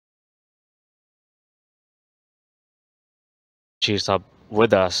Bashir Sahab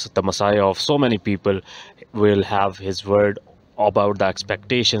with us, the messiah of so many people, will have his word about the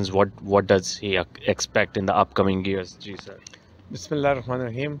expectations. What does he expect in the upcoming years? Ji sir. Bismillah ar-Rahman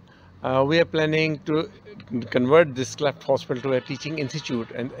ar-Rahim. We are planning to convert this cleft hospital to a teaching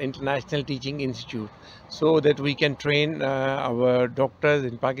institute, an international teaching institute, so that we can train our doctors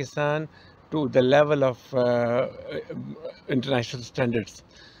in Pakistan to the level of international standards.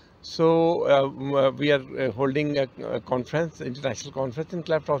 So we are holding a conference, international conference in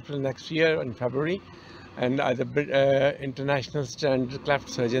cleft hospital next year in February, and the international standard cleft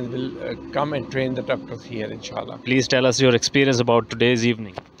surgeons will come and train the doctors here, inshallah. Please tell us your experience about today's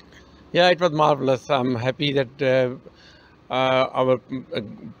evening. Yeah, it was marvelous. I'm happy that our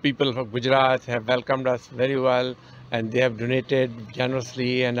people from Gujrat have welcomed us very well, and they have donated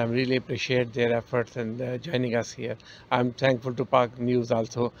generously, and I really appreciate their efforts and joining us here. I'm thankful to Pak News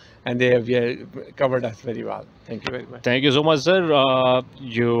also, and they have covered us very well. Thank you very much. Thank you so much, sir.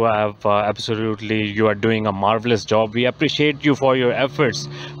 You have you are doing a marvelous job. We appreciate you for your efforts.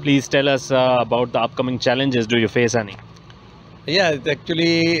 Please tell us about the upcoming challenges. Do you face any? Yeah,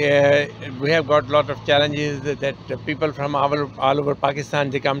 actually, we have got a lot of challenges that people from all over Pakistan,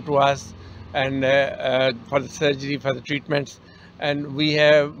 they come to us and for the surgery, for the treatments, and we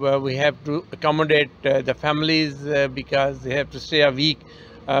have to accommodate the families because they have to stay a week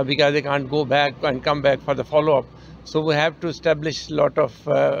because they can't go back and come back for the follow-up. So we have to establish a lot of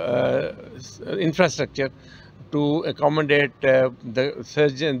infrastructure to accommodate the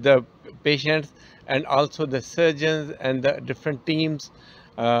surgeon, the patients, and also the surgeons and the different teams.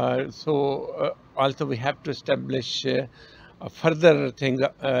 So also we have to establish further things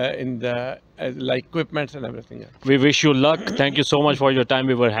in the like equipments and everything. We wish you luck. Thank you so much for your time.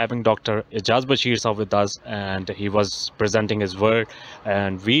 We were having Dr. E'jaz Bashir Sahab with us, and he was presenting his word,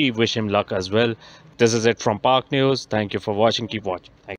 and we wish him luck as well. This is it from Pak News. Thank you for watching. Keep watching. Thank you.